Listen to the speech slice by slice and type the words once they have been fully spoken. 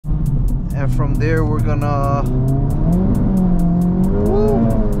and from there we're gonna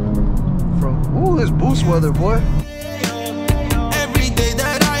ooh, this boost weather, boy. Every day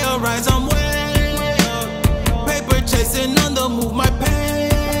that I arise, I'm way paper chasing on the move, my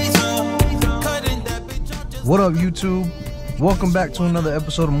pace. Cutting that bitch off just What up, YouTube? Welcome back to another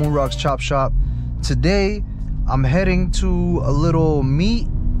episode of Moon Rock's Chop Shop. Today I'm heading to a little meet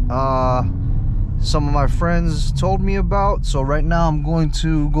some of my friends told me about, so right now I'm going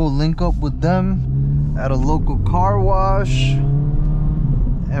to go link up with them at a local car wash,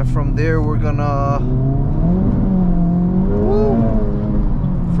 and from there we're gonna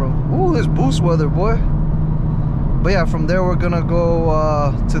this boost weather, boy. But yeah, from there we're gonna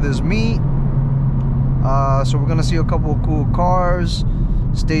go to this meet. So we're gonna see a couple of cool cars.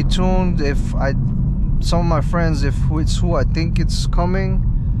 Stay tuned. Some of my friends, if it's who I think it's coming,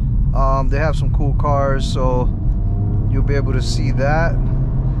 they have some cool cars, so you'll be able to see that.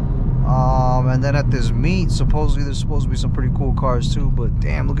 And then at this meet, supposedly there's supposed to be some pretty cool cars too. But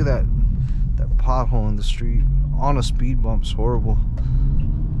damn, look at that pothole in the street on a speed bump. It's horrible.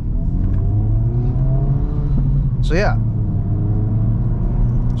 So yeah,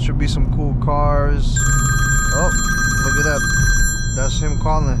 should be some cool cars. Oh, look at that. That's him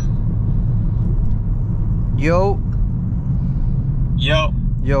calling. Yo,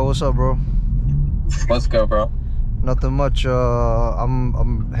 what's up, bro? Let's go, bro. Nothing much.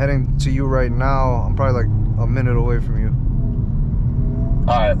 I'm heading to you right now. I'm probably like a minute away from you.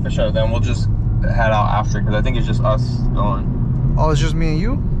 All right, for sure. Then we'll just head out after, because I think it's just us going. Oh, it's just me and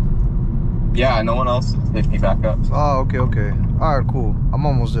you? Yeah, no one else hit me back up. So. Oh, okay. All right, cool. I'm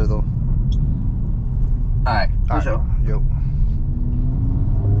almost there though. All right, for sure. Yo.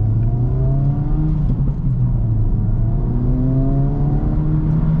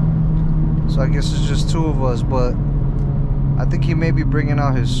 So I guess it's just two of us, but I think he may be bringing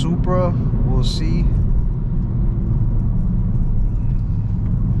out his Supra. We'll see.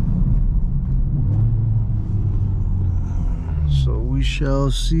 So we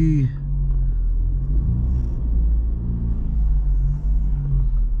shall see.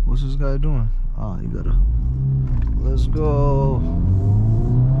 What's this guy doing? Oh, you gotta. Let's go.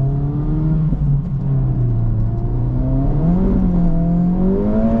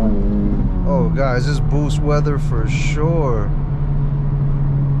 Oh, guys, this boost weather for sure.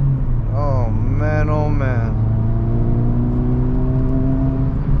 Oh man, oh man.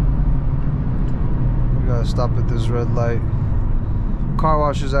 We gotta stop at this red light. Car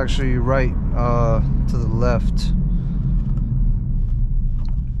wash is actually right to the left.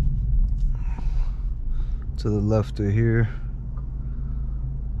 To the left of here.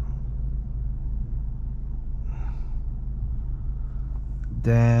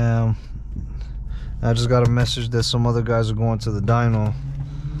 Damn. I just got a message that some other guys are going to the dyno.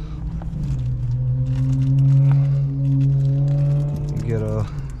 Get a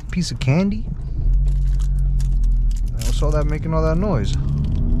piece of candy. What's all that making all that noise?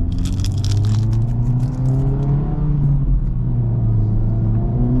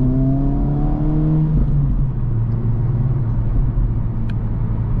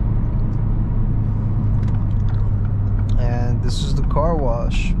 And this is the car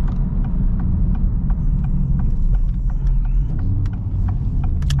wash.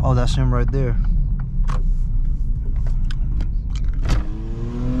 Oh, that's him right there.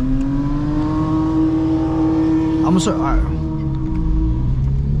 I'm sorry. All right.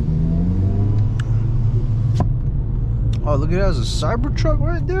 Oh, look at that. There's a Cybertruck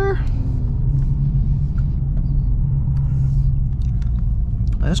right there.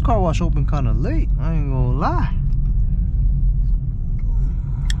 This car wash open kind of late. I ain't gonna lie.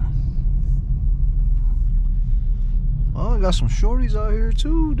 Oh, I got some shorties out here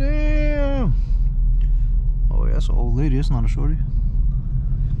too. Damn. Oh, yeah, that's an old lady. It's not a shorty.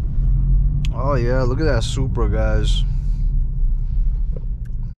 Oh yeah, look at that Supra, guys.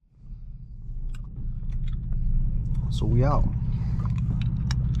 So we out.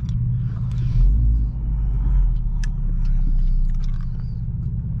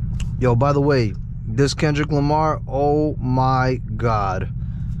 Yo, by the way, this Kendrick Lamar, oh my god,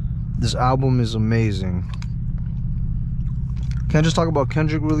 this album is amazing. Can I just talk about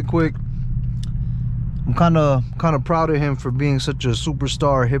Kendrick really quick? I'm kind of proud of him for being such a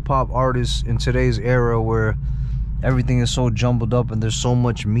superstar hip-hop artist in today's era where everything is so jumbled up and there's so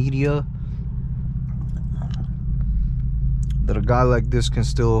much media, that a guy like this can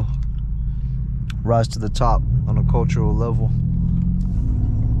still rise to the top on a cultural level.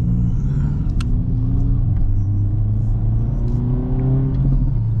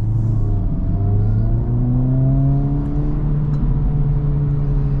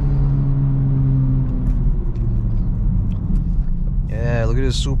 look at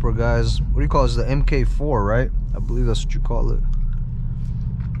this Supra, guys. What do you call it? It's the MK4, right? I believe that's what you call it.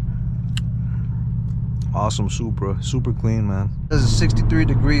 Awesome Supra. Super clean, man. This is 63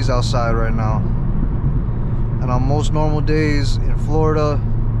 degrees outside right now. And on most normal days in Florida,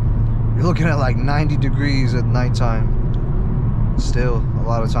 you're looking at like 90 degrees at nighttime. Still, a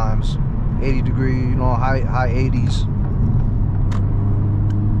lot of times. 80 degree, you know, high 80s.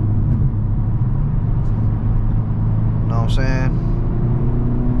 Know what I'm saying?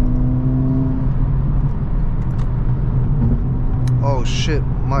 Oh shit,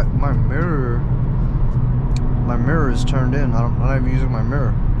 my mirror is turned in. I'm not even using my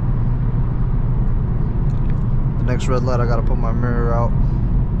mirror. The next red light, I gotta put my mirror out.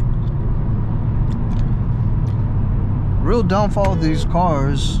 Real downfall of these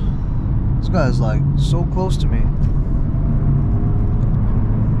cars, this guy's like so close to me.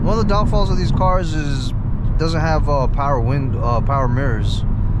 One of the downfalls of these cars is it doesn't have power mirrors.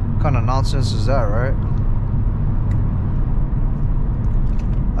 What kind of nonsense is that, right?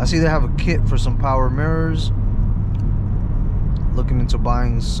 I see they have a kit for some power mirrors. Looking into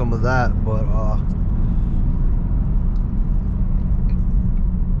buying some of that, but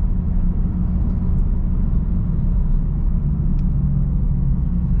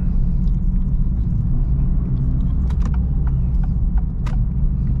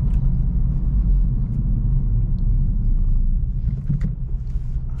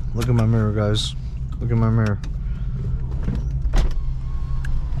look at my mirror, guys. Look at my mirror.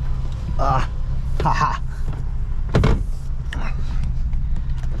 Ah, haha.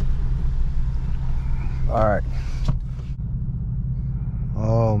 All right.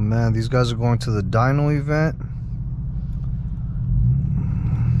 Oh man, these guys are going to the dyno event.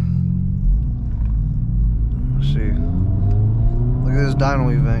 Let's see. Look at this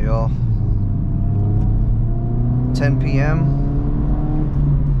dyno event, y'all. 10 p.m.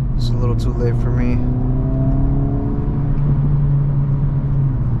 It's a little too late for me.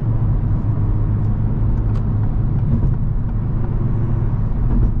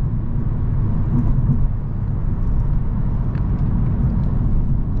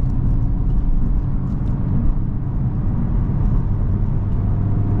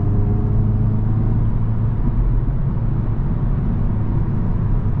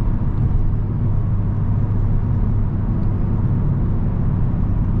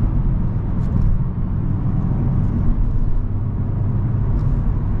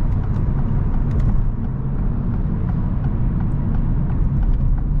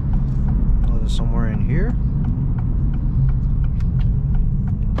 Somewhere in here.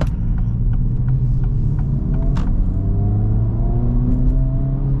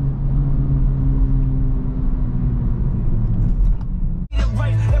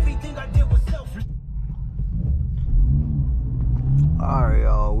 Alright,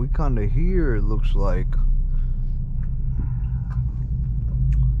 y'all, we kinda here, it looks like.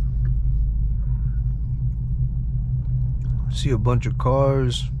 See a bunch of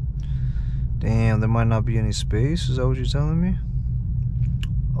cars. Damn, there might not be any space. Is that what you're telling me?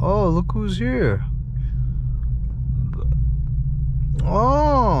 Oh, look who's here.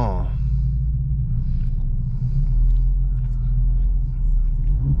 Oh.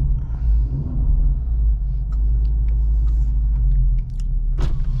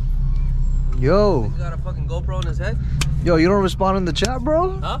 Yo. He got a fucking GoPro in his head? Yo, you don't respond in the chat,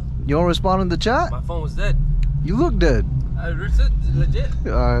 bro? Huh? You don't respond in the chat? My phone was dead. You look dead. Legit.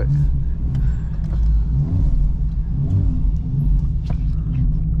 Alright.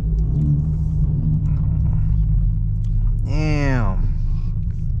 Damn.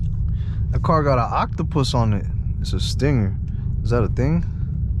 That car got an octopus on it. It's a Stinger. Is that a thing?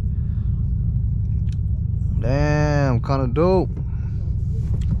 Damn, kinda dope.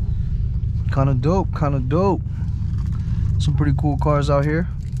 Kinda dope, kinda dope. Some pretty cool cars out here.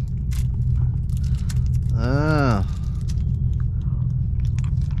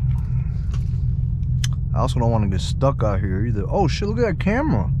 I also don't want to get stuck out here either. Oh shit, look at that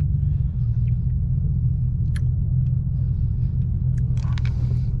camera.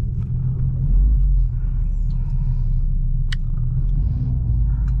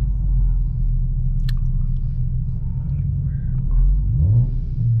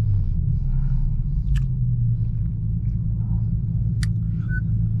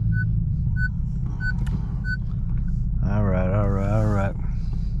 Alright.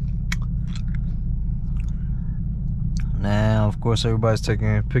 Now, of course, everybody's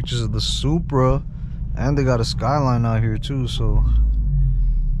taking pictures of the Supra, and they got a Skyline out here too, so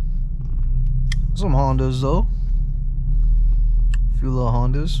some Hondas though. A few little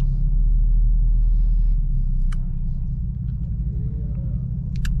Hondas.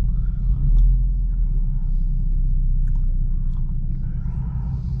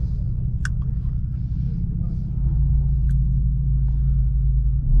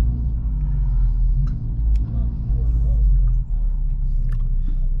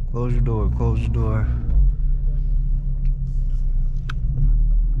 Close your door, close your door.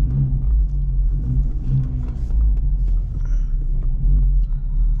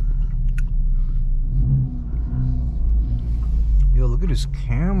 Yo, look at this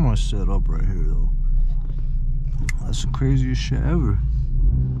camera set up right here, though. That's the craziest shit ever.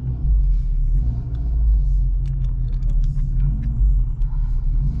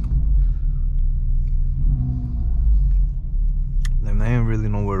 Damn, I ain't really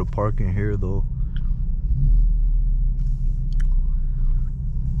know where to park in here, though.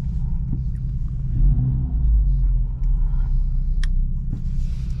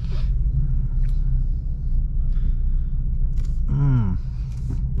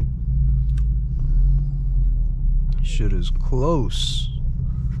 Shit is close.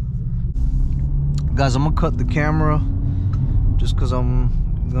 Guys, I'm gonna cut the camera just because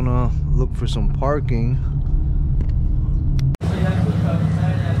I'm gonna look for some parking.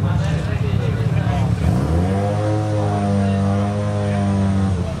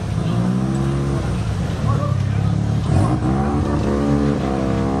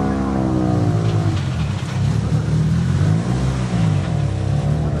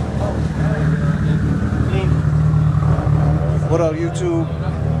 What up, YouTube?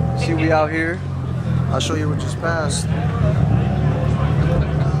 See, we out here. I'll show you what just passed. You know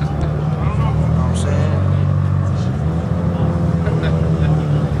what I'm saying?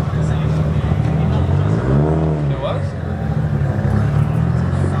 It was?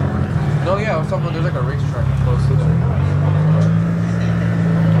 No, yeah, I was talking about there's like a racetrack close to there.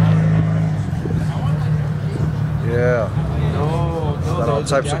 Yeah. No, Got all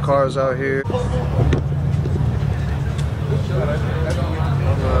types of cars out here.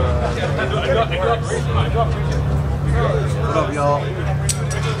 What up, y'all?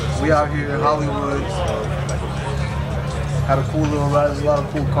 We out here in Hollywood. Had a cool little ride. There's a lot of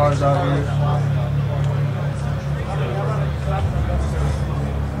cool cars out here. You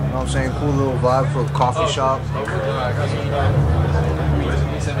know what I'm saying? Cool little vibe for a coffee shop.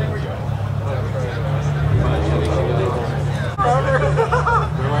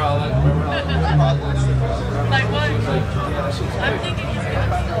 Like what? I'm thinking he's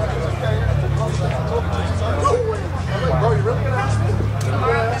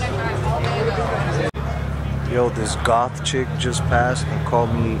Yo, this goth chick just passed and called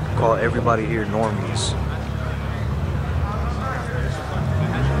everybody here normies.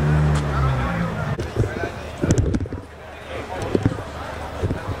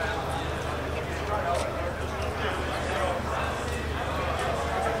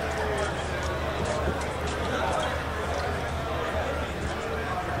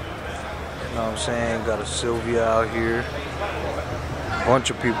 You know what I'm saying? Got a Sylvia out here. Bunch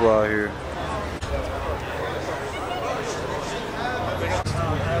of people out here.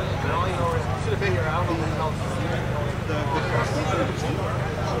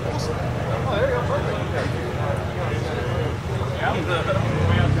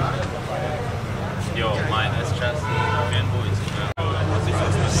 Yo, mine is just fanboys.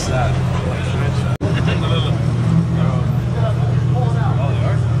 Sad.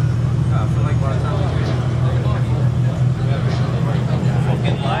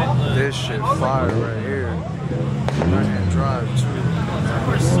 This shit fire right here. Right hand drive too.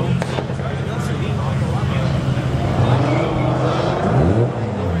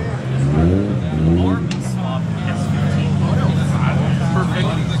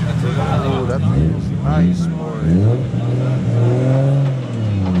 Oh, that feels nice, boy.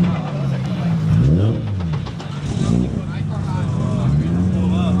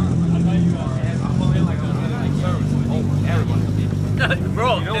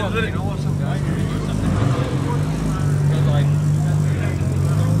 Bro,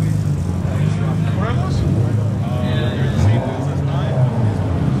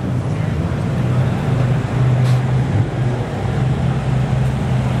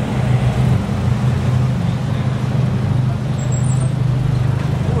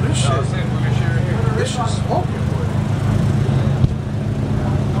 This shit's smoking, boy.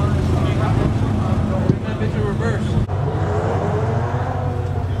 That bitch in reverse.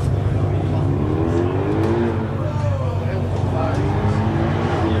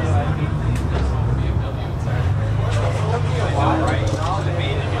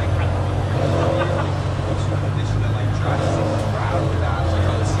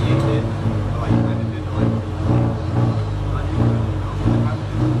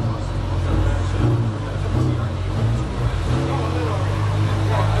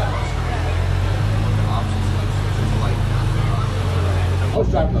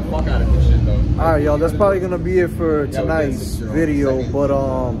 Alright, y'all, that's probably gonna be it for tonight's video. But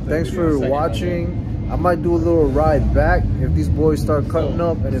thanks for watching. I might do a little ride back if these boys start cutting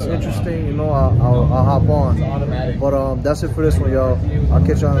up and it's interesting, you know. I'll hop on. But that's it for this one, y'all. I'll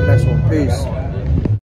catch you on the next one. Peace.